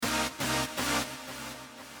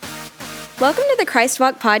Welcome to the Christ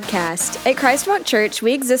Walk podcast. At Christ Walk Church,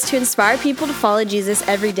 we exist to inspire people to follow Jesus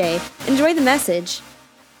every day. Enjoy the message.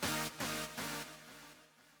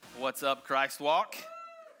 What's up, Christ Walk?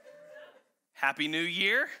 Happy New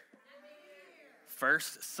Year.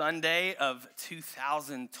 First Sunday of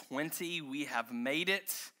 2020. We have made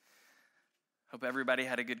it. Hope everybody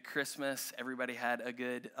had a good Christmas. Everybody had a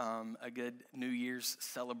good New Year's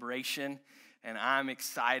celebration. And I'm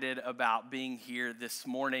excited about being here this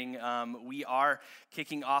morning. We are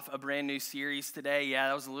kicking off a brand new series today. Yeah,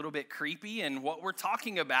 that was a little bit creepy. And what we're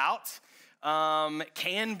talking about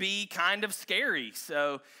can be kind of scary.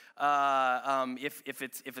 So if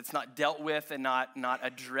it's not dealt with and not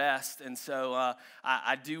addressed. And so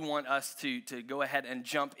I do want us to go ahead and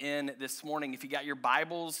jump in this morning. If you got your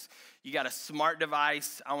Bibles, you got a smart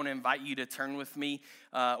device, I want to invite you to turn with me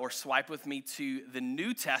or swipe with me to the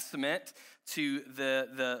New Testament, to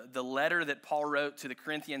the letter that Paul wrote to the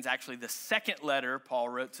Corinthians, actually the second letter Paul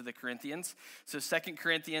wrote to the Corinthians. So 2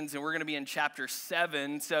 Corinthians, and we're going to be in chapter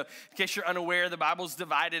 7. So in case you're unaware, the Bible's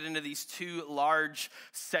divided into these two large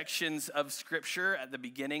sections of Scripture. At the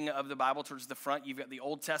beginning of the Bible, towards the front, you've got the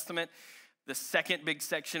Old Testament. The second big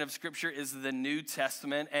section of Scripture is the New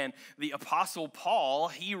Testament, and the Apostle Paul,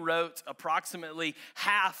 he wrote approximately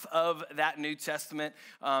half of that New Testament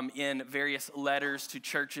in various letters to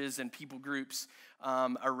churches and people groups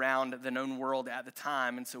around the known world at the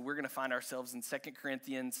time. And so we're going to find ourselves in 2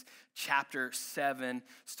 Corinthians chapter 7,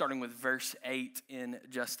 starting with verse 8 in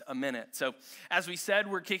just a minute. So as we said,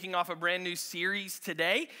 we're kicking off a brand new series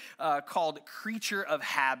today called Creature of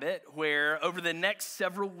Habit, where over the next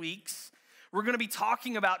several weeks, we're going to be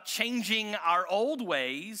talking about changing our old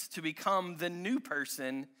ways to become the new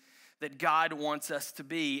person that God wants us to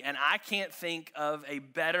be. And I can't think of a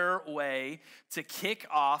better way to kick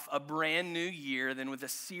off a brand new year than with a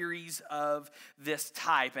series of this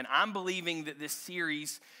type. And I'm believing that this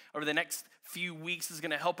series over the next few weeks is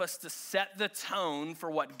going to help us to set the tone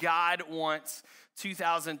for what God wants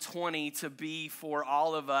 2020 to be for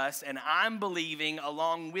all of us. And I'm believing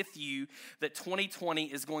along with you that 2020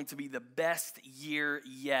 is going to be the best year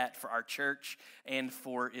yet for our church and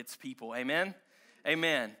for its people. Amen?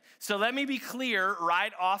 Amen. So let me be clear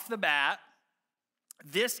right off the bat.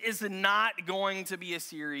 This is not going to be a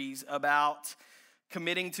series about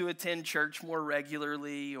committing to attend church more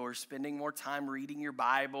regularly or spending more time reading your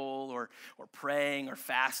Bible or praying or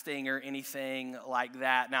fasting or anything like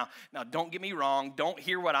that. Now, don't get me wrong. Don't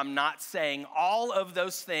hear what I'm not saying. All of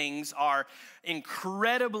those things are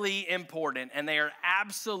incredibly important, and they are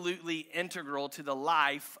absolutely integral to the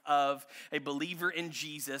life of a believer in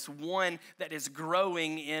Jesus, one that is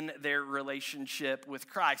growing in their relationship with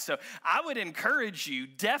Christ. So I would encourage you,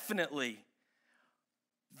 definitely,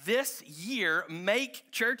 this year, make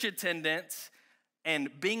church attendance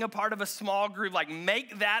and being a part of a small group,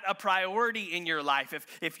 make that a priority in your life.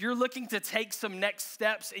 If you're looking to take some next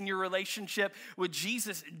steps in your relationship with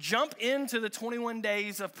Jesus, jump into the 21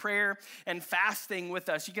 days of prayer and fasting with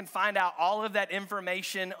us. You can find out all of that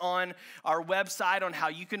information on our website on how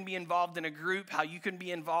you can be involved in a group, how you can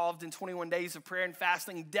be involved in 21 days of prayer and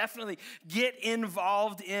fasting. Definitely get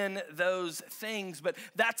involved in those things, but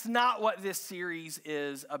that's not what this series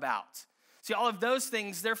is about. See, all of those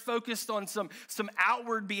things, they're focused on some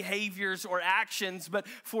outward behaviors or actions, but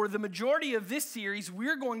for the majority of this series,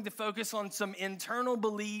 we're going to focus on some internal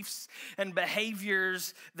beliefs and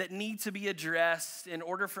behaviors that need to be addressed in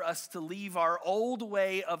order for us to leave our old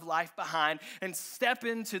way of life behind and step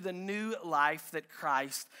into the new life that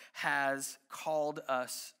Christ has called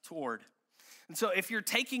us toward. And so if you're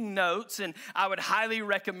taking notes, and I would highly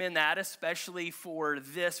recommend that, especially for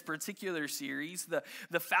this particular series,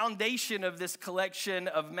 the foundation of this collection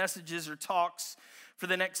of messages or talks for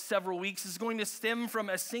the next several weeks is going to stem from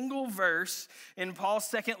a single verse in Paul's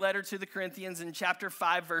second letter to the Corinthians in chapter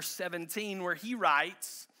 5, verse 17, where he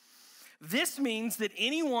writes, "This means that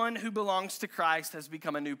anyone who belongs to Christ has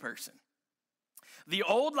become a new person. The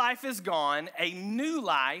old life is gone, a new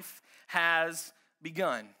life has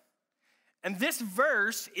begun." And this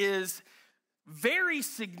verse is very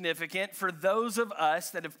significant for those of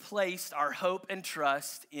us that have placed our hope and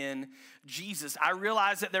trust in Jesus. I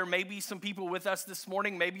realize that there may be some people with us this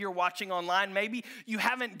morning. Maybe you're watching online. Maybe you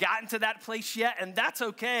haven't gotten to that place yet, and that's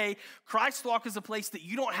okay. Christ Walk is a place that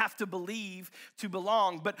you don't have to believe to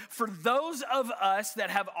belong. But for those of us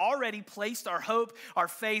that have already placed our hope, our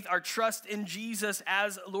faith, our trust in Jesus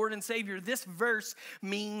as Lord and Savior, this verse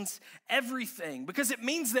means everything, because it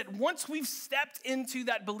means that once we've stepped into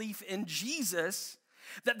that belief in Jesus,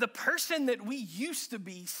 that the person that we used to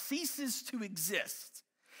be ceases to exist,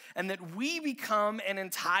 and that we become an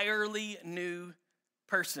entirely new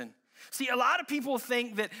person. See, a lot of people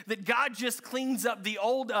think that God just cleans up the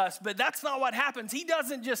old us, but that's not what happens. He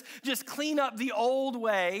doesn't just clean up the old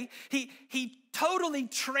way. He totally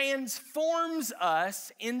transforms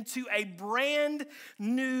us into a brand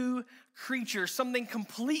new creature, something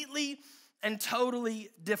completely and totally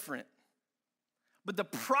different. But the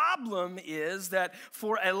problem is that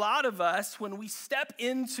for a lot of us, when we step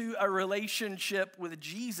into a relationship with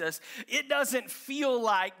Jesus, it doesn't feel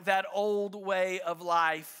like that old way of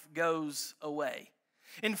life goes away.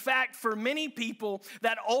 In fact, for many people,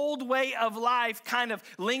 that old way of life kind of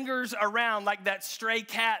lingers around like that stray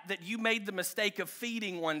cat that you made the mistake of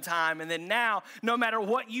feeding one time, and then now, no matter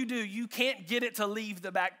what you do, you can't get it to leave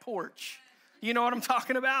the back porch. You know what I'm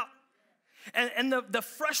talking about? And the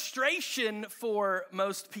frustration for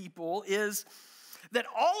most people is that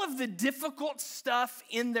all of the difficult stuff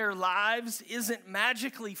in their lives isn't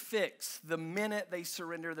magically fixed the minute they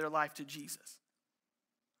surrender their life to Jesus.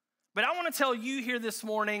 But I want to tell you here this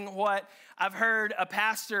morning what I've heard a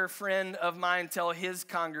pastor friend of mine tell his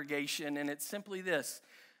congregation, and it's simply this.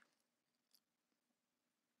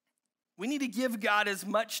 We need to give God as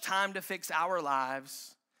much time to fix our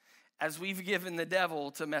lives as we've given the devil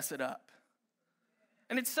to mess it up.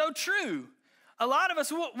 And it's so true. A lot of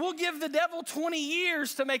us, we'll give the devil 20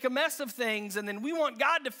 years to make a mess of things, and then we want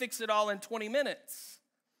God to fix it all in 20 minutes.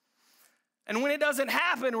 And when it doesn't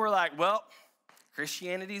happen, we're like, well,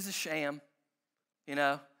 Christianity's a sham. You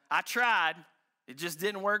know, I tried. It just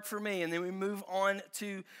didn't work for me. And then we move on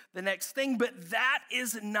to the next thing. But that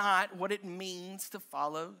is not what it means to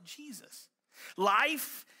follow Jesus.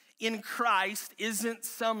 Life in Christ isn't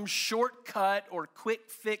some shortcut or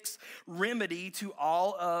quick fix remedy to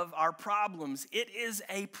all of our problems. It is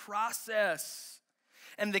a process.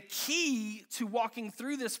 And the key to walking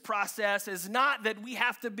through this process is not that we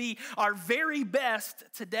have to be our very best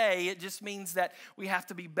today. It just means that we have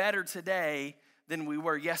to be better today than we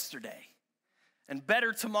were yesterday. And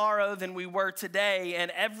better tomorrow than we were today.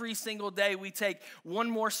 And every single day we take one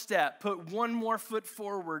more step, put one more foot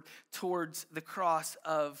forward towards the cross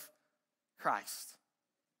of Christ.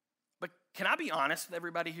 But can I be honest with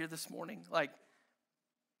everybody here this morning? Like,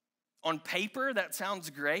 on paper, that sounds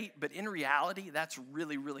great, but in reality, that's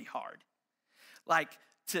really, really hard. Like,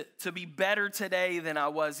 to be better today than I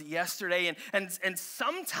was yesterday. And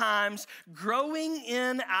sometimes growing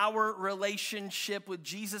in our relationship with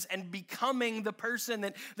Jesus and becoming the person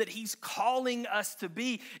that he's calling us to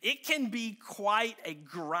be, it can be quite a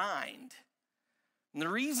grind. And the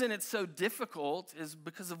reason it's so difficult is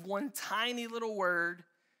because of one tiny little word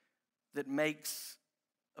that makes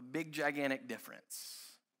a big, gigantic difference.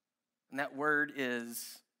 And that word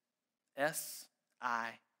is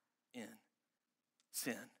S-I-N,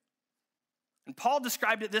 sin. And Paul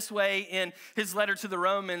described it this way in his letter to the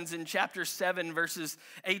Romans in chapter 7, verses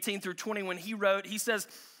 18 through 20, when he wrote, he says,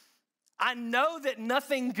 I know that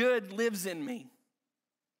nothing good lives in me,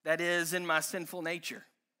 that is, in my sinful nature.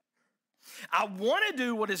 I want to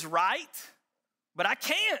do what is right, but I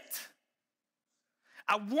can't.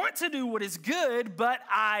 I want to do what is good, but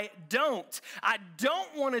I don't. I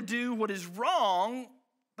don't want to do what is wrong,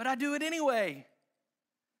 but I do it anyway.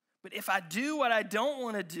 But if I do what I don't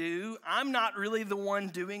want to do, I'm not really the one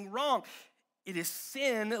doing wrong. It is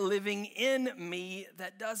sin living in me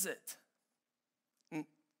that does it. And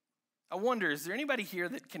I wonder, is there anybody here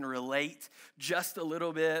that can relate just a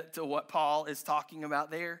little bit to what Paul is talking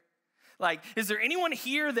about there? Like, is there anyone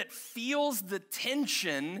here that feels the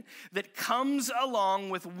tension that comes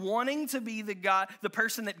along with wanting to be the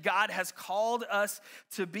person that God has called us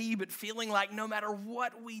to be, but feeling like no matter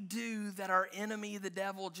what we do, that our enemy, the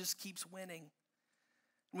devil, just keeps winning?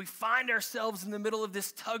 And we find ourselves in the middle of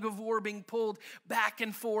this tug of war being pulled back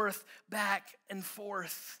and forth, back and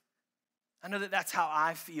forth. I know that that's how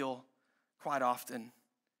I feel quite often.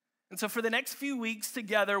 And so for the next few weeks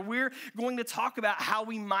together, we're going to talk about how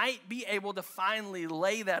we might be able to finally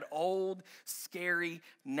lay that old, scary,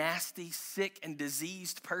 nasty, sick, and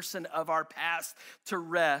diseased person of our past to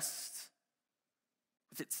rest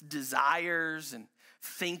with its desires and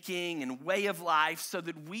thinking and way of life so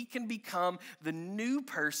that we can become the new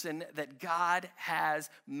person that God has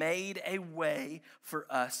made a way for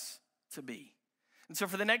us to be. And so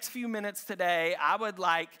for the next few minutes today, I would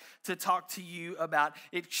like to talk to you about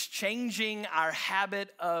exchanging our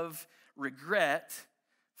habit of regret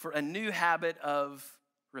for a new habit of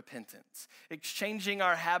repentance. Exchanging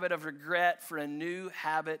our habit of regret for a new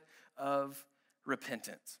habit of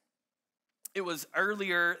repentance. It was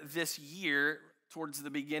earlier this year, towards the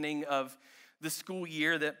beginning of the school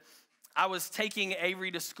year, that I was taking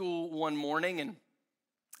Avery to school one morning, and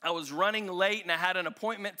I was running late and I had an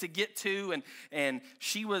appointment to get to, and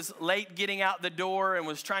she was late getting out the door and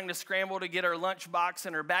was trying to scramble to get her lunchbox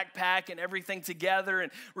and her backpack and everything together.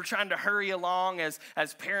 And we're trying to hurry along as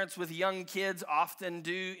parents with young kids often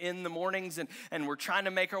do in the mornings. And we're trying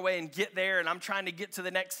to make our way and get there. And I'm trying to get to the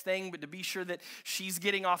next thing, but to be sure that she's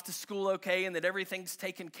getting off to school okay and that everything's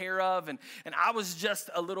taken care of. And I was just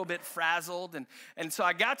a little bit frazzled. And so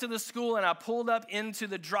I got to the school and I pulled up into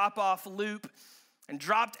the drop-off loop and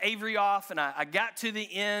dropped Avery off, and I got to the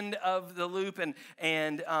end of the loop,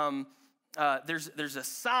 and there's a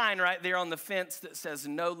sign right there on the fence that says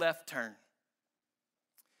no left turn.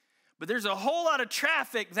 But there's a whole lot of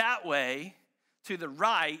traffic that way to the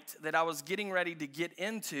right that I was getting ready to get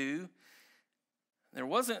into. There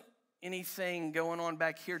wasn't anything going on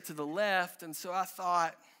back here to the left, and so I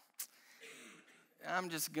thought, I'm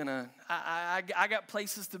just gonna, I got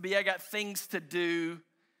places to be, I got things to do.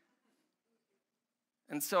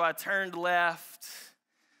 And so I turned left,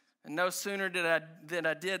 and no sooner did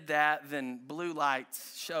I did that than blue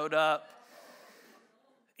lights showed up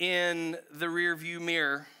in the rearview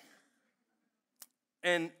mirror.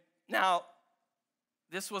 And now,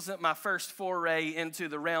 this wasn't my first foray into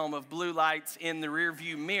the realm of blue lights in the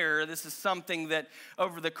rearview mirror. This is something that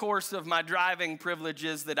over the course of my driving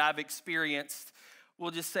privileges that I've experienced,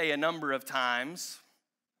 we'll just say a number of times.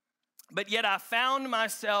 But yet I found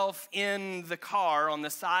myself in the car on the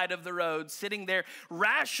side of the road, sitting there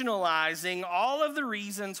rationalizing all of the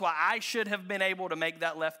reasons why I should have been able to make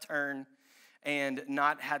that left turn and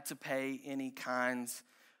not had to pay any kinds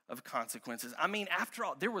of consequences. I mean, after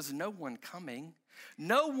all, there was no one coming.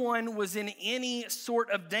 No one was in any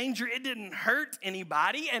sort of danger. It didn't hurt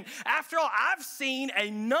anybody. And after all, I've seen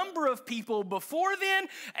a number of people before then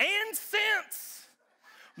and since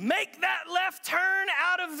make that left turn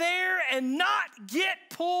out of there and not get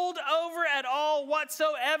pulled over at all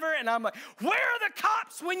whatsoever. And I'm like, where are the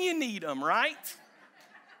cops when you need them, right?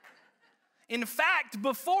 In fact,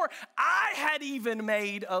 before I had even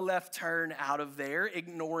made a left turn out of there,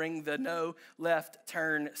 ignoring the no left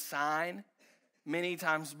turn sign many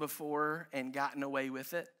times before and gotten away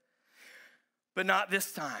with it, but not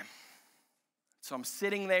this time. So I'm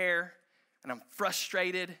sitting there and I'm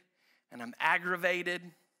frustrated and I'm aggravated.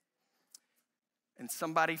 And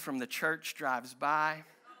somebody from the church drives by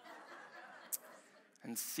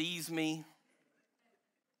and sees me.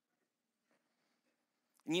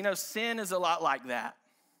 And you know, sin is a lot like that.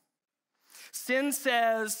 Sin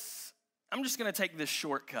says, I'm just going to take this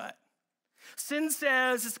shortcut. Sin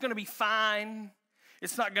says it's going to be fine.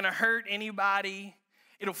 It's not going to hurt anybody.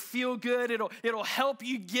 It'll feel good. It'll help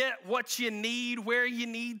you get what you need, where you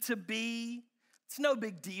need to be. It's no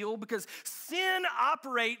big deal because sin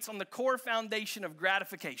operates on the core foundation of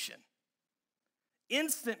gratification,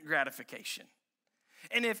 instant gratification.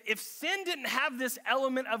 And if sin didn't have this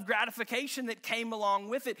element of gratification that came along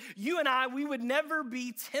with it, you and I, we would never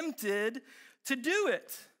be tempted to do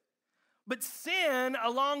it. But sin,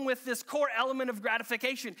 along with this core element of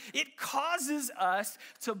gratification, it causes us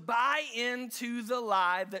to buy into the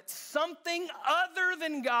lie that something other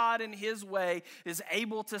than God and His way is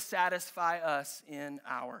able to satisfy us in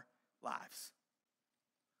our lives.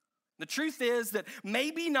 The truth is that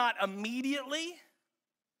maybe not immediately,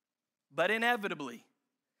 but inevitably,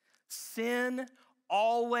 sin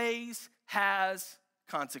always has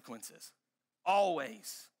consequences.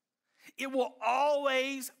 Always. It will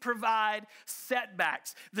always provide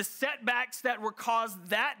setbacks. The setbacks that were caused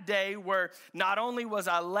that day were not only was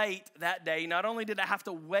I late that day, not only did I have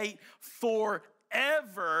to wait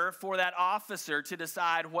forever for that officer to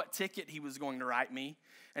decide what ticket he was going to write me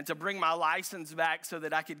and to bring my license back so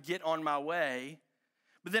that I could get on my way,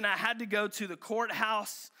 but then I had to go to the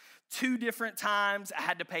courthouse 2 different times. I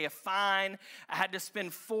had to pay a fine. I had to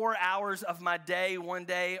spend 4 hours of my day one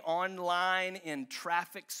day online in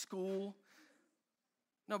traffic school.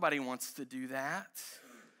 Nobody wants to do that.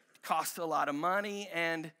 It cost a lot of money,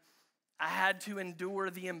 and I had to endure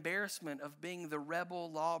the embarrassment of being the rebel,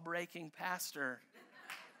 law-breaking pastor.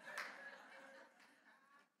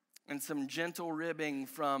 And some gentle ribbing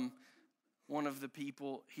from one of the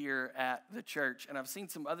people here at the church. And I've seen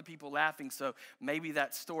some other people laughing, so maybe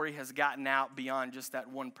that story has gotten out beyond just that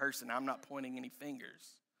one person. I'm not pointing any fingers.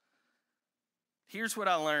 Here's what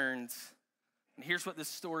I learned, and here's what this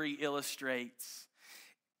story illustrates.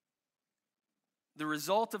 The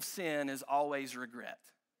result of sin is always regret.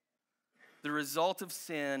 The result of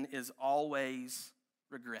sin is always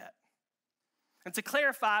regret. And to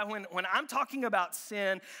clarify, when I'm talking about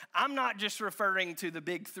sin, I'm not just referring to the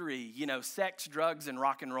big 3, sex, drugs, and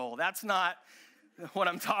rock and roll. That's not what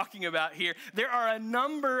I'm talking about here. There are a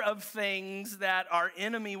number of things that our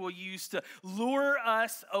enemy will use to lure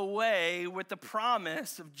us away with the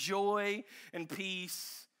promise of joy and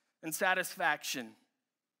peace and satisfaction.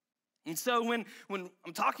 And so when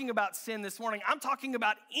I'm talking about sin this morning, I'm talking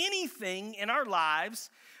about anything in our lives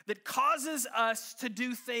that causes us to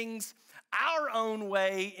do things our own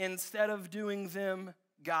way instead of doing them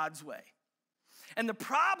God's way. And the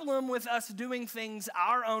problem with us doing things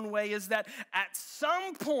our own way is that at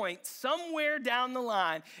some point, somewhere down the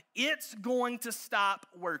line, it's going to stop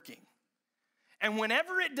working. And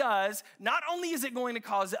whenever it does, not only is it going to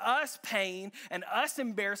cause us pain and us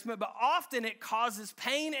embarrassment, but often it causes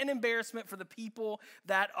pain and embarrassment for the people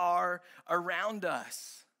that are around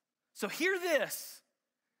us. So hear this.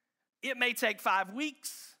 It may take 5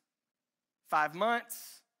 weeks, 5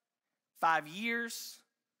 months, 5 years,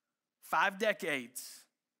 5 decades.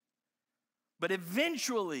 But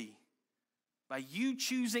eventually, by you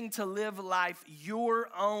choosing to live life your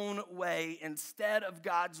own way instead of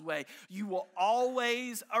God's way, you will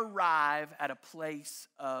always arrive at a place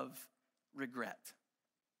of regret.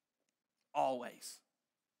 Always.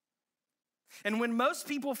 And when most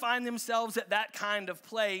people find themselves at that kind of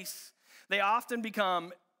place, they often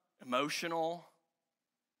become emotional,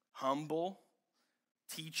 humble,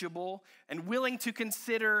 teachable, and willing to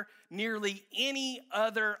consider nearly any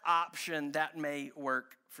other option that may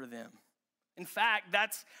work for them. In fact,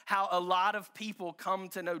 that's how a lot of people come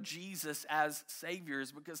to know Jesus as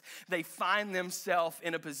Saviors, because they find themselves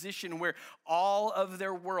in a position where all of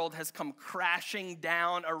their world has come crashing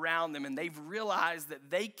down around them, and they've realized that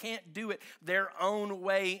they can't do it their own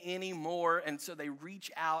way anymore, and so they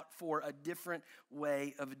reach out for a different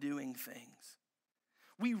way of doing things.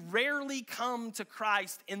 We rarely come to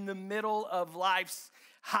Christ in the middle of life's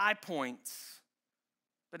high points,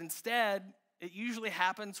 but instead, it usually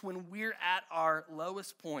happens when we're at our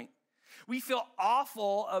lowest point. We feel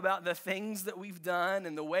awful about the things that we've done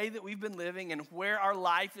and the way that we've been living and where our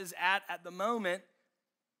life is at the moment.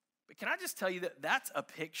 But can I just tell you that that's a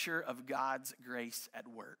picture of God's grace at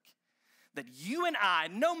work? That you and I,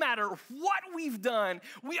 no matter what we've done,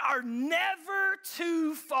 we are never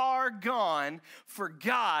too far gone for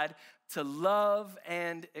God to love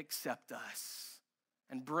and accept us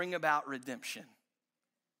and bring about redemption.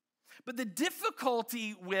 But the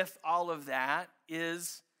difficulty with all of that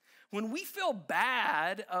is when we feel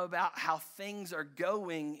bad about how things are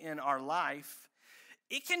going in our life,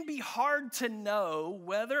 it can be hard to know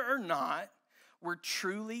whether or not we're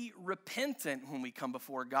truly repentant when we come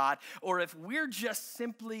before God, or if we're just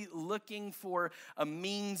simply looking for a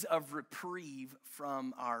means of reprieve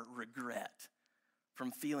from our regret,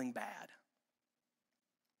 from feeling bad.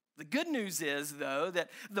 The good news is, though,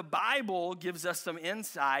 that the Bible gives us some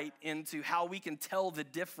insight into how we can tell the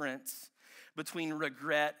difference between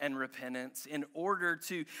regret and repentance in order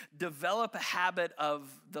to develop a habit of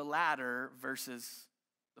the latter versus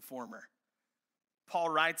the former. Paul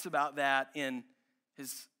writes about that in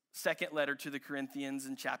his second letter to the Corinthians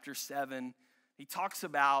in chapter 7. He talks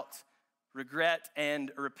about regret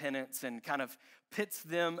and repentance and kind of pits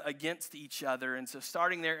them against each other. And so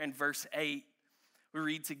starting there in verse 8, we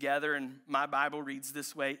read together, and my Bible reads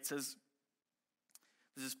this way. It says,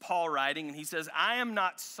 this is Paul writing, and he says, "I am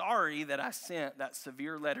not sorry that I sent that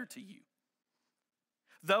severe letter to you,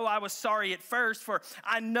 though I was sorry at first, for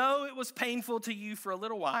I know it was painful to you for a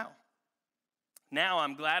little while. Now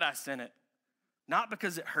I'm glad I sent it, not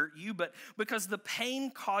because it hurt you, but because the pain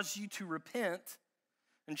caused you to repent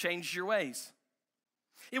and change your ways.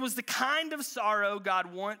 It was the kind of sorrow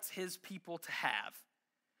God wants his people to have.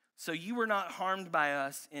 So you were not harmed by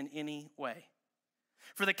us in any way.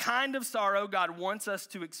 For the kind of sorrow God wants us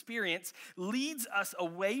to experience leads us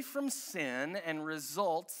away from sin and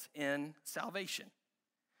results in salvation.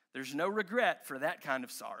 There's no regret for that kind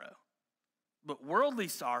of sorrow. But worldly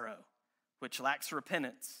sorrow, which lacks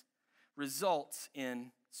repentance, results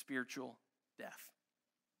in spiritual death."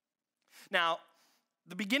 Now,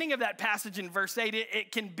 the beginning of that passage in verse 8,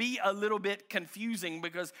 it can be a little bit confusing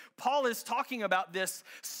because Paul is talking about this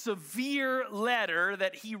severe letter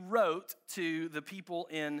that he wrote to the people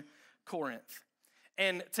in Corinth.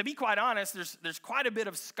 And to be quite honest, there's quite a bit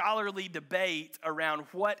of scholarly debate around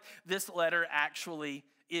what this letter actually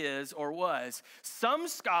is or was. Some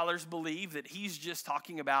scholars believe that he's just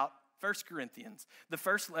talking about 1 Corinthians, the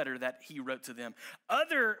first letter that he wrote to them.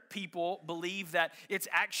 Other people believe that it's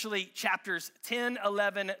actually chapters 10,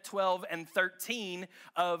 11, 12, and 13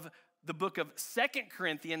 of the book of 2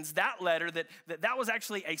 Corinthians, that letter, that was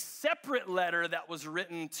actually a separate letter that was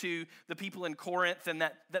written to the people in Corinth, and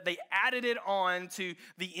that they added it on to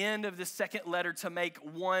the end of the second letter to make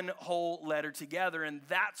one whole letter together, and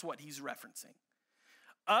that's what he's referencing.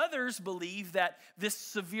 Others believe that this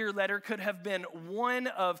severe letter could have been one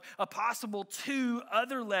of a possible two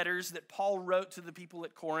other letters that Paul wrote to the people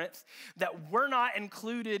at Corinth that were not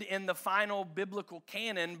included in the final biblical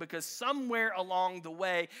canon because somewhere along the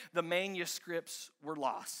way the manuscripts were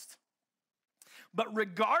lost. But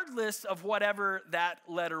regardless of whatever that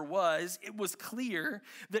letter was, it was clear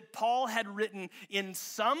that Paul had written in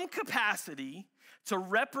some capacity to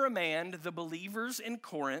reprimand the believers in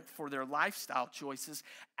Corinth for their lifestyle choices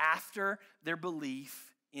after their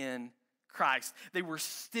belief in Christ. They were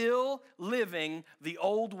still living the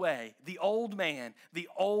old way, the old man, the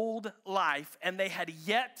old life, and they had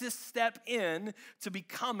yet to step in to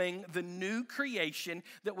becoming the new creation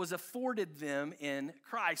that was afforded them in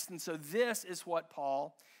Christ. And so this is what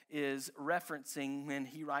Paul is referencing when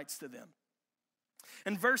he writes to them.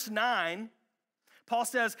 In verse 9, Paul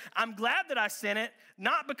says, I'm glad that I sent it,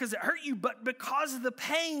 not because it hurt you, but because the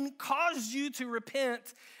pain caused you to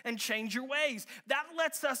repent and change your ways. That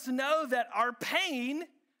lets us know that our pain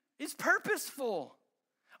is purposeful.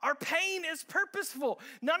 Our pain is purposeful.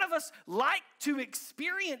 None of us like to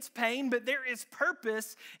experience pain, but there is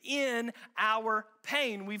purpose in our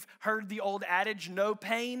pain. We've heard the old adage, no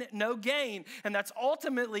pain, no gain. And that's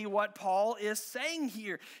ultimately what Paul is saying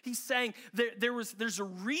here. He's saying there's a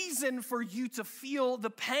reason for you to feel the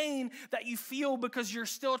pain that you feel because you're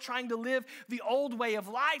still trying to live the old way of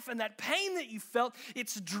life. And that pain that you felt,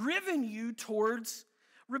 it's driven you towards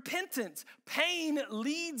repentance. Pain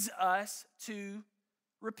leads us to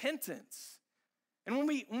repentance. And when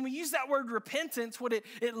we use that word repentance, what it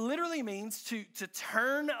literally means to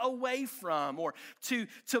turn away from, or to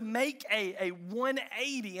make a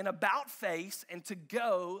 180, an about face, and to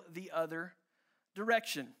go the other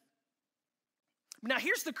direction. Now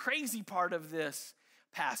here's the crazy part of this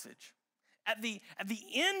passage. At the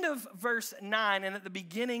end of verse 9 and at the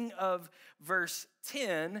beginning of verse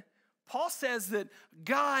 10, Paul says that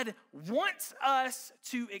God wants us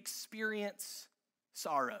to experience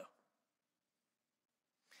sorrow.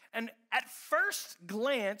 And at first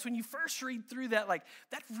glance, when you first read through that,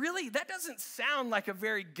 that doesn't sound like a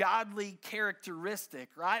very godly characteristic,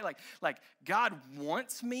 right? Like God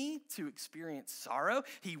wants me to experience sorrow.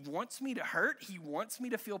 He wants me to hurt. He wants me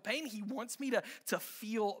to feel pain. He wants me to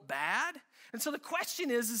feel bad. And so the question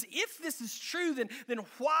is if this is true, then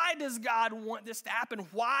why does God want this to happen?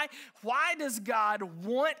 Why does God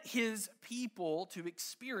want his people to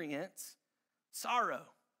experience sorrow?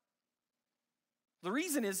 The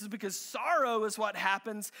reason is because sorrow is what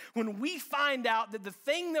happens when we find out that the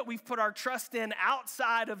thing that we've put our trust in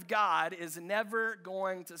outside of God is never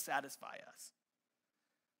going to satisfy us.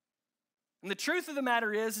 And the truth of the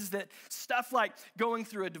matter is that stuff like going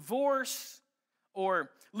through a divorce,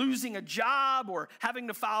 or losing a job, or having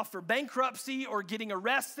to file for bankruptcy, or getting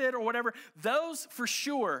arrested, or whatever, those for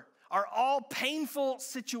sure are all painful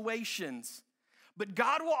situations. But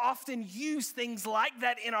God will often use things like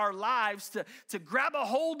that in our lives to grab a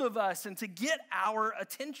hold of us and to get our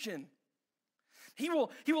attention. He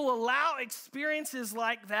will allow experiences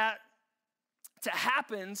like that to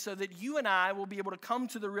happen so that you and I will be able to come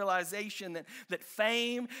to the realization that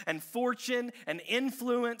fame and fortune and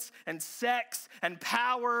influence and sex and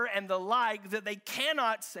power and the like, that they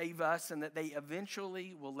cannot save us and that they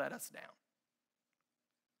eventually will let us down.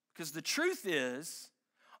 Because the truth is,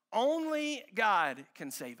 only God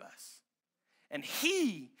can save us. And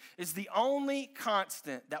he is the only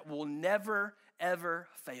constant that will never, ever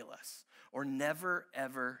fail us or never,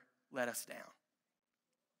 ever let us down.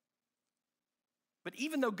 But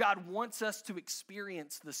even though God wants us to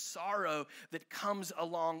experience the sorrow that comes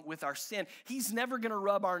along with our sin, he's never going to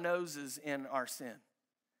rub our noses in our sin.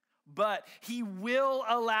 But he will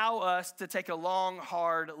allow us to take a long,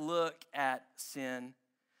 hard look at sin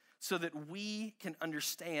so that we can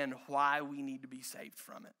understand why we need to be saved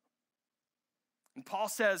from it. And Paul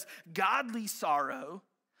says, godly sorrow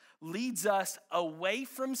leads us away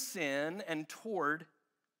from sin and toward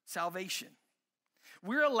salvation.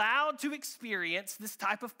 We're allowed to experience this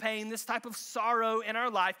type of pain, this type of sorrow in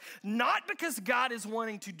our life, not because God is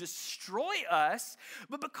wanting to destroy us,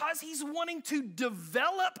 but because he's wanting to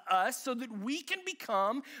develop us so that we can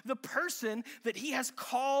become the person that he has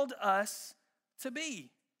called us to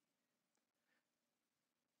be.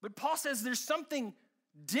 But Paul says there's something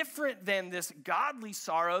different than this godly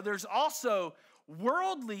sorrow. There's also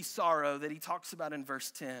worldly sorrow that he talks about in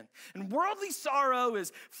verse 10. And worldly sorrow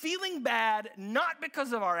is feeling bad not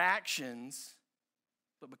because of our actions,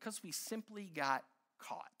 but because we simply got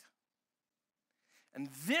caught. And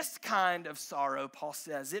this kind of sorrow, Paul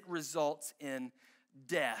says, it results in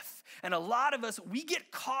death. And a lot of us, we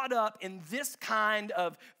get caught up in this kind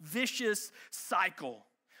of vicious cycle.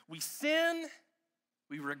 We sin,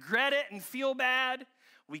 we regret it and feel bad.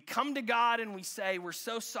 We come to God and we say, we're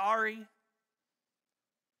so sorry.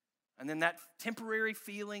 And then that temporary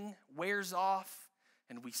feeling wears off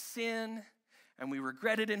and we sin and we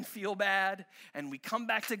regret it and feel bad, and we come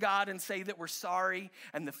back to God and say that we're sorry,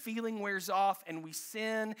 and the feeling wears off, and we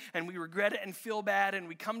sin, and we regret it and feel bad, and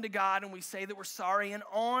we come to God and we say that we're sorry, and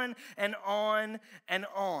on and on and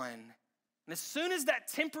on. And as soon as that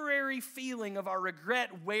temporary feeling of our regret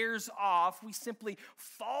wears off, we simply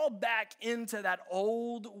fall back into that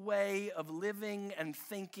old way of living and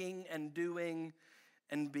thinking and doing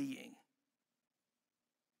and being.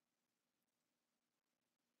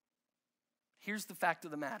 Here's the fact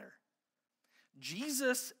of the matter.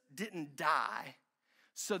 Jesus didn't die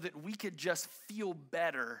so that we could just feel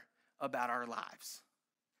better about our lives.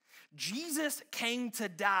 Jesus came to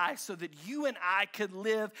die so that you and I could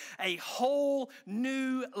live a whole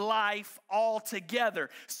new life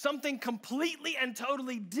altogether. Something completely and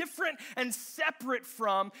totally different and separate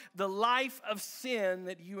from the life of sin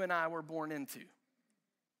that you and I were born into.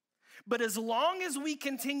 But as long as we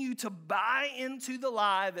continue to buy into the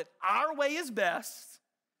lie that our way is best,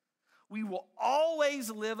 we will always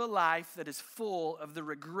live a life that is full of the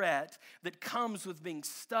regret that comes with being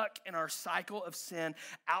stuck in our cycle of sin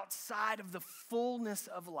outside of the fullness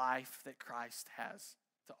of life that Christ has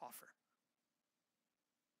to offer.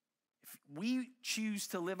 If we choose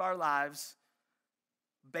to live our lives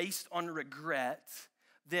based on regret,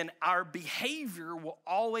 then our behavior will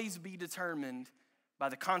always be determined by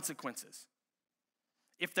the consequences.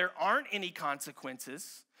 If there aren't any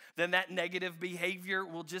consequences, then that negative behavior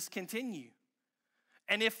will just continue.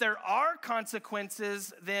 And if there are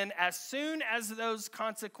consequences, then as soon as those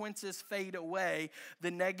consequences fade away, the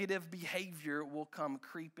negative behavior will come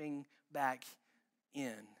creeping back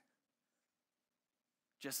in.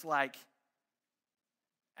 Just like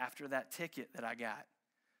after that ticket that I got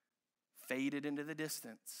faded into the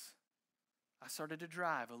distance, I started to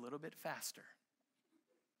drive a little bit faster,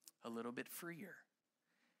 a little bit freer.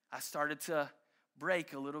 I started to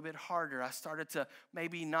brake a little bit harder. I started to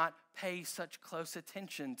maybe not pay such close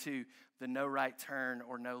attention to the no right turn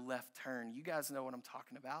or no left turn. You guys know what I'm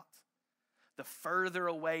talking about. The further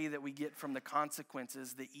away that we get from the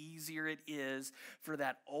consequences, the easier it is for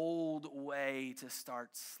that old way to start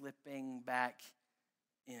slipping back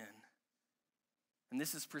in. And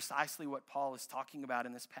this is precisely what Paul is talking about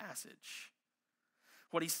in this passage.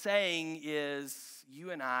 What he's saying is,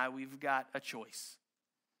 you and I, we've got a choice.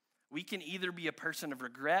 We can either be a person of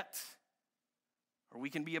regret or we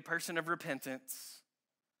can be a person of repentance,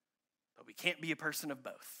 but we can't be a person of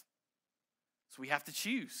both. So we have to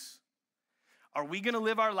choose. Are we going to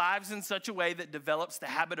live our lives in such a way that develops the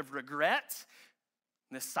habit of regret,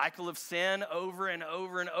 this cycle of sin over and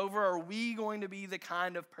over and over? Or are we going to be the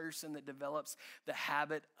kind of person that develops the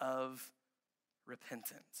habit of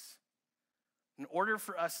repentance? In order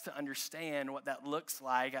for us to understand what that looks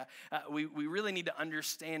like, we really need to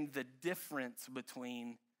understand the difference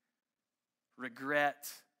between regret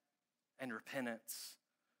and repentance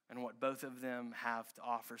and what both of them have to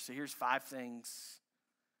offer. So here's 5 things.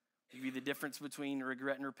 I'll give you the difference between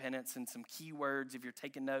regret and repentance and some key words. If you're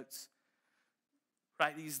taking notes,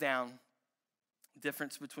 write these down.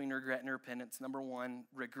 Difference between regret and repentance. Number 1,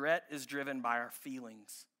 regret is driven by our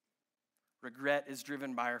feelings. Regret is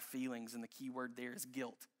driven by our feelings, and the key word there is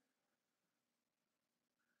guilt.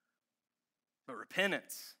 But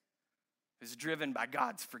repentance is driven by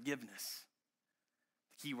God's forgiveness.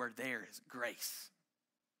 The key word there is grace.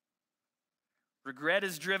 Regret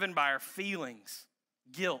is driven by our feelings,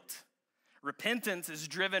 guilt. Repentance is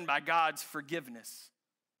driven by God's forgiveness,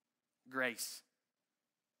 grace.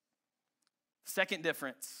 The second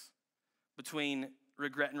difference between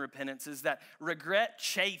regret and repentance is that regret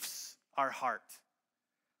chafes our heart.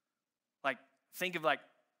 Like, think of like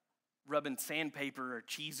rubbing sandpaper or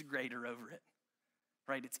cheese grater over it,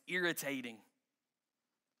 right? It's irritating.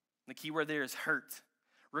 The key word there is hurt.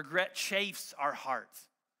 Regret chafes our heart,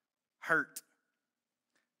 hurt.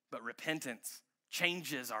 But repentance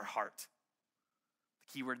changes our heart.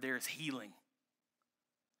 The key word there is healing.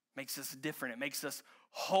 Makes us different. It makes us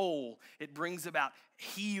whole. It brings about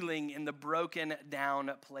healing in the broken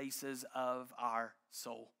down places of our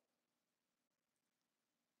soul.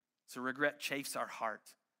 So regret chafes our heart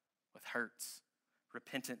with hurts.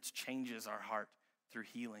 repentance changes our heart through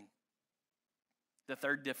healing. The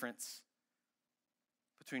third difference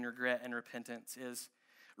between regret and repentance is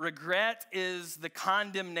regret is the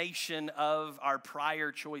condemnation of our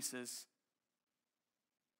prior choices,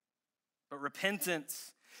 but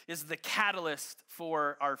repentance is the catalyst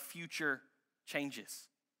for our future changes.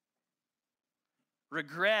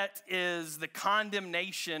 Regret is the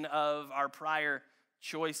condemnation of our prior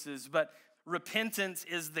choices, but repentance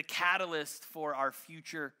is the catalyst for our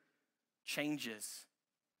future changes.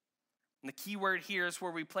 And the key word here is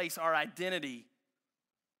where we place our identity.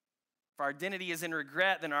 If our identity is in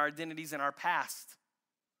regret, then our identity is in our past.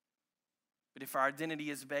 But if our identity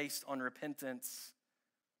is based on repentance,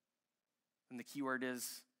 then the key word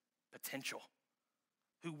is potential.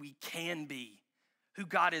 Who we can be, who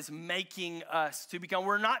God is making us to become.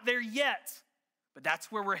 We're not there yet, but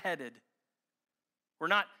that's where we're headed.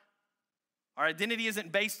 Our identity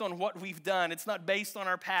isn't based on what we've done. It's not based on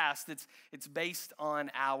our past. It's based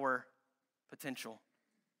on our potential.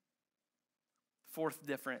 Fourth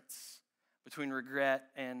difference between regret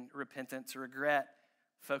and repentance. Regret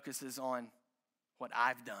focuses on what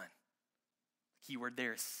I've done. The key word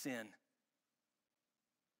there is sin.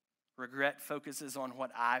 Regret focuses on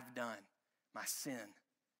what I've done, my sin.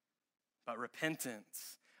 But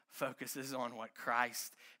repentance focuses on what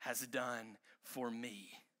Christ has done for me.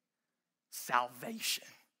 Salvation.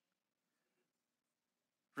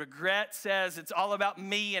 Regret says it's all about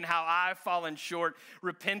me and how I've fallen short.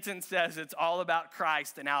 Repentance says it's all about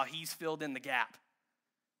Christ and how he's filled in the gap.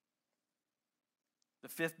 The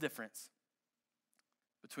fifth difference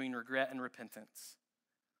between regret and repentance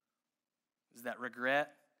is that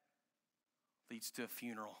regret leads to a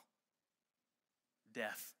funeral,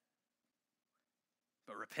 death.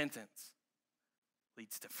 But repentance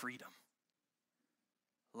leads to freedom,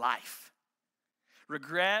 life.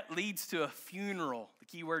 Regret leads to a funeral, the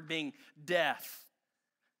key word being death.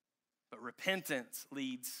 But repentance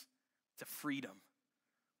leads to freedom,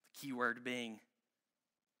 the key word being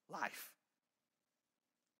life.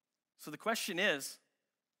 So the question is,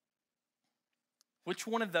 which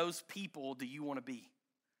one of those people do you want to be?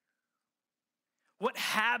 What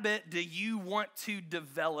habit do you want to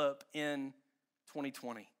develop in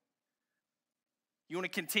 2020? You want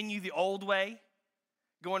to continue the old way?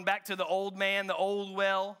 Going back to the old man, the old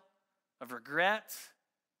well of regret?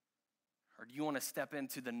 Or do you want to step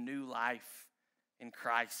into the new life in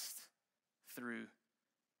Christ through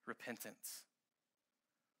repentance?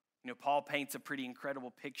 You know, Paul paints a pretty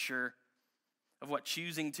incredible picture of what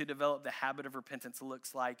choosing to develop the habit of repentance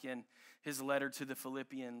looks like in his letter to the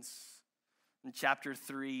Philippians. In chapter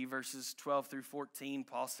 3, verses 12 through 14,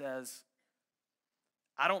 Paul says,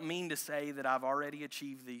 I don't mean to say that I've already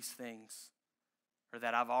achieved these things or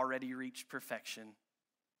that I've already reached perfection,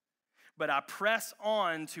 but I press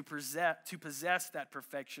on to possess that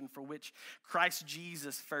perfection for which Christ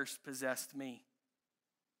Jesus first possessed me.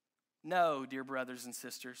 No, dear brothers and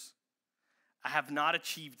sisters, I have not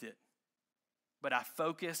achieved it, but I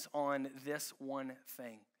focus on this one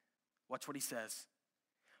thing. Watch what he says.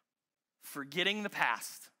 Forgetting the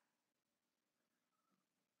past,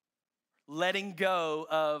 letting go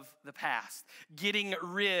of the past, getting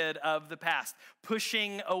rid of the past,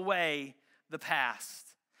 pushing away the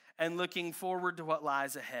past, and looking forward to what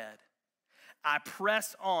lies ahead. I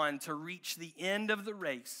press on to reach the end of the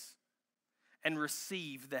race and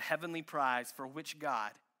receive the heavenly prize for which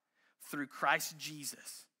God, through Christ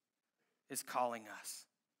Jesus, is calling us.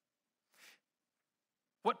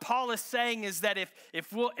 What Paul is saying is that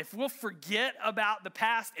if we'll forget about the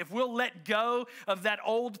past, if we'll let go of that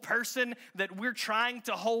old person that we're trying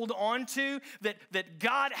to hold on to, that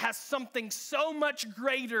God has something so much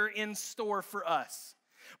greater in store for us.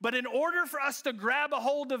 But in order for us to grab a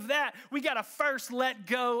hold of that, we got to first let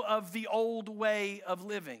go of the old way of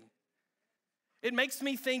living. It makes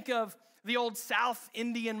me think of the old South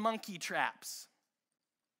Indian monkey traps.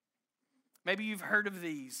 Maybe you've heard of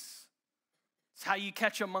these. It's how you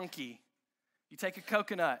catch a monkey. You take a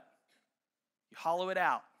coconut, you hollow it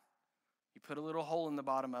out, you put a little hole in the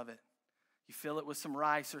bottom of it, you fill it with some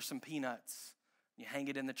rice or some peanuts, you hang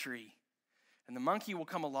it in the tree. And the monkey will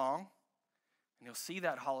come along, and he'll see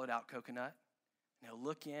that hollowed out coconut, and he'll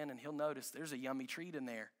look in, and he'll notice there's a yummy treat in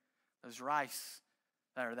there, those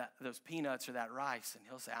peanuts or that rice, and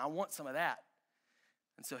he'll say, I want some of that.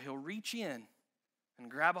 And so he'll reach in and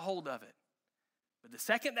grab a hold of it. But the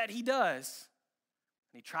second that he does,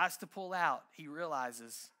 and he tries to pull out, he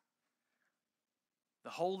realizes the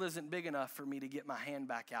hole isn't big enough for me to get my hand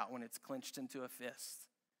back out when it's clenched into a fist.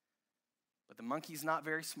 But the monkey's not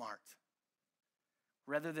very smart.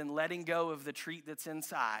 Rather than letting go of the treat that's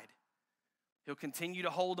inside, He'll continue to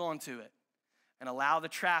hold on to it and allow the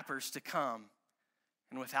trappers to come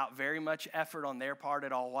and without very much effort on their part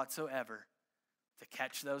at all whatsoever to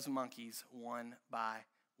catch those monkeys one by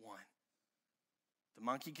one. The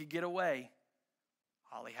monkey could get away.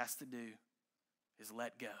 All he has to do is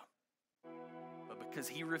let go. But because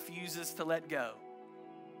he refuses to let go,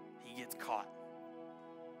 he gets caught.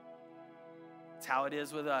 It's how it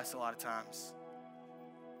is with us a lot of times.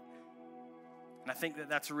 And I think that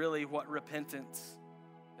that's really what repentance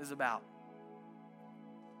is about.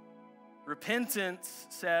 Repentance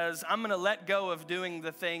says, I'm going to let go of doing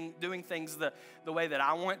things the way that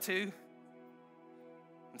I want to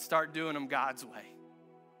and start doing them God's way.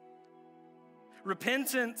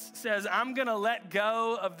 Repentance says, I'm going to let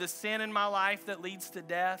go of the sin in my life that leads to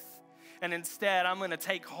death, and instead I'm going to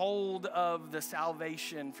take hold of the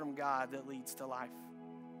salvation from God that leads to life.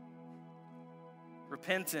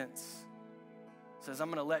 Repentance says, I'm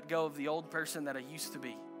going to let go of the old person that I used to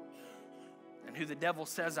be and who the devil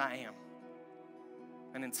says I am,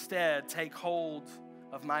 and instead take hold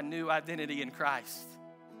of my new identity in Christ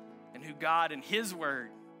and who God in His Word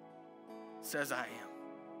says I am.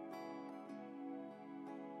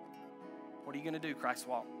 What are you going to do, Christ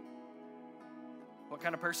Walk? What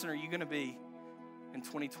kind of person are you going to be in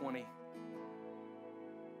 2020? Are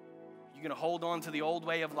you going to hold on to the old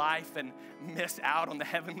way of life and miss out on the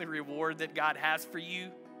heavenly reward that God has for you?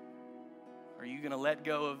 Or are you going to let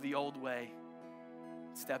go of the old way,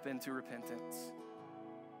 step into repentance?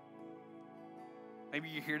 Maybe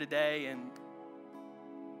you're here today and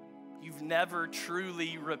you've never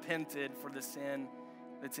truly repented for the sin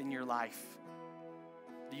that's in your life.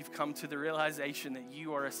 You've come to the realization that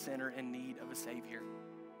you are a sinner in need of a Savior.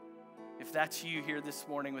 If that's you here this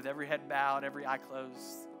morning with every head bowed, every eye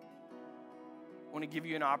closed, I want to give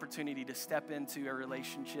you an opportunity to step into a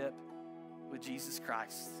relationship with Jesus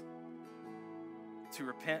Christ, to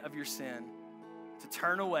repent of your sin, to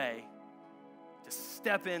turn away, to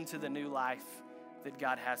step into the new life that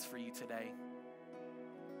God has for you today.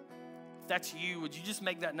 If that's you, would you just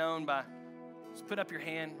make that known by just put up your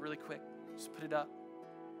hand really quick. Just put it up.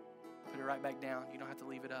 Put it right back down. You don't have to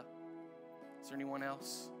leave it up. Is there anyone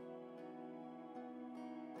else?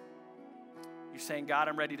 You're saying, God,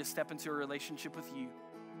 I'm ready to step into a relationship with you.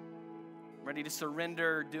 I'm ready to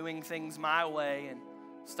surrender doing things my way and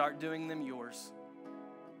start doing them yours.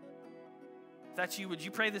 If that's you, would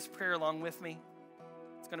you pray this prayer along with me?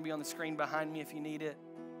 It's going to be on the screen behind me if you need it.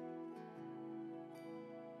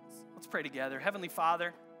 Let's pray together. Heavenly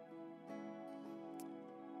Father,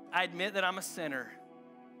 I admit that I'm a sinner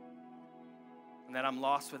and that I'm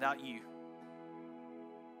lost without you.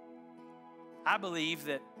 I believe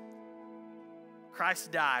that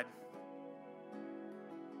Christ died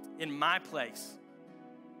in my place,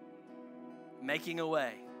 making a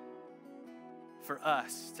way for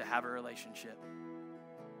us to have a relationship.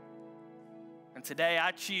 And today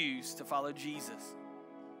I choose to follow Jesus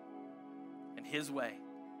and His way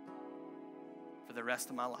for the rest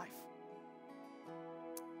of my life.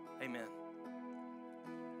 Amen.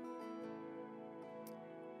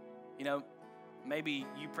 You know, maybe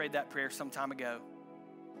you prayed that prayer some time ago.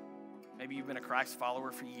 Maybe you've been a Christ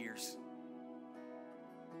follower for years.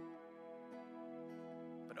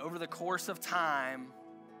 But over the course of time,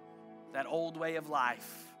 that old way of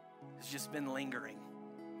life has just been lingering.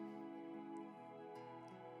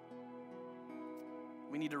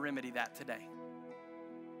 We need to remedy that today.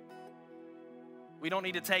 We don't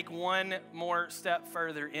need to take one more step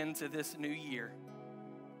further into this new year,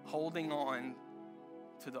 holding on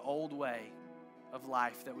to the old way of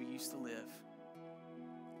life that we used to live.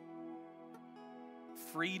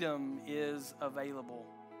 Freedom is available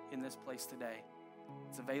in this place today.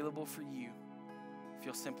 It's available for you if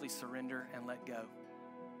you'll simply surrender and let go.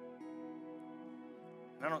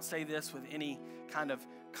 And I don't say this with any kind of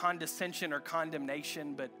condescension or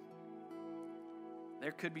condemnation, but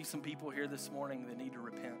there could be some people here this morning that need to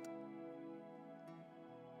repent.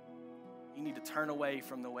 You need to turn away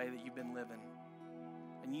from the way that you've been living.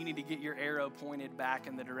 And you need to get your arrow pointed back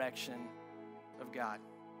in the direction of God.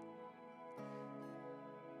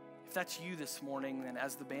 If that's you this morning, then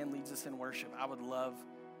as the band leads us in worship, I would love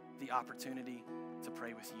the opportunity to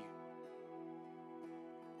pray with you.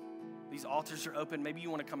 These altars are open. Maybe you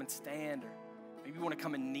want to come and stand, or maybe you want to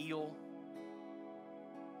come and kneel.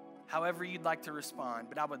 However you'd like to respond,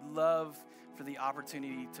 but I would love for the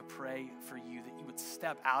opportunity to pray for you, that you would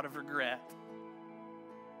step out of regret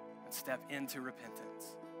and step into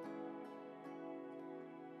repentance.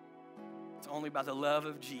 It's only by the love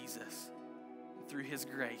of Jesus and through His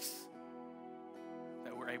grace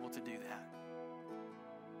that we're able to do that.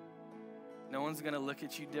 No one's going to look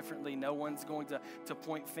at you differently. No one's going to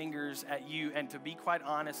point fingers at you. And to be quite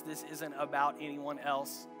honest, this isn't about anyone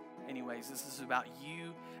else anyways. This is about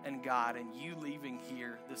you and God and you leaving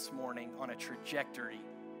here this morning on a trajectory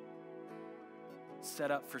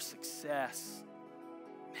set up for success,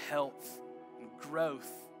 and health, and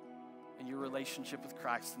growth in your relationship with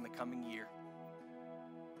Christ in the coming year.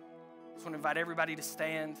 I just want to invite everybody to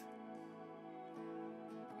stand.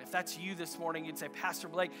 If that's you this morning, you'd say, Pastor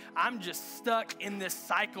Blake, I'm just stuck in this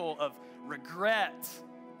cycle of regret,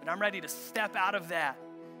 and I'm ready to step out of that.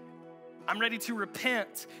 I'm ready to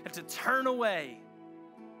repent and to turn away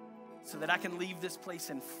so that I can leave this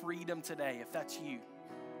place in freedom today. If that's you,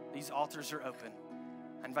 these altars are open.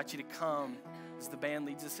 I invite you to come as the band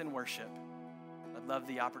leads us in worship. I'd love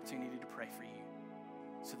the opportunity to pray for you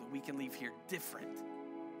so that we can leave here different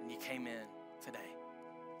than you came in today.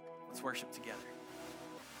 Let's worship together.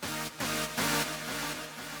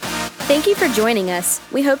 Thank you for joining us.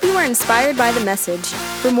 We hope you were inspired by the message.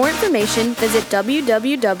 For more information, visit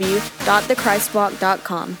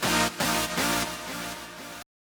www.thechristwalk.com.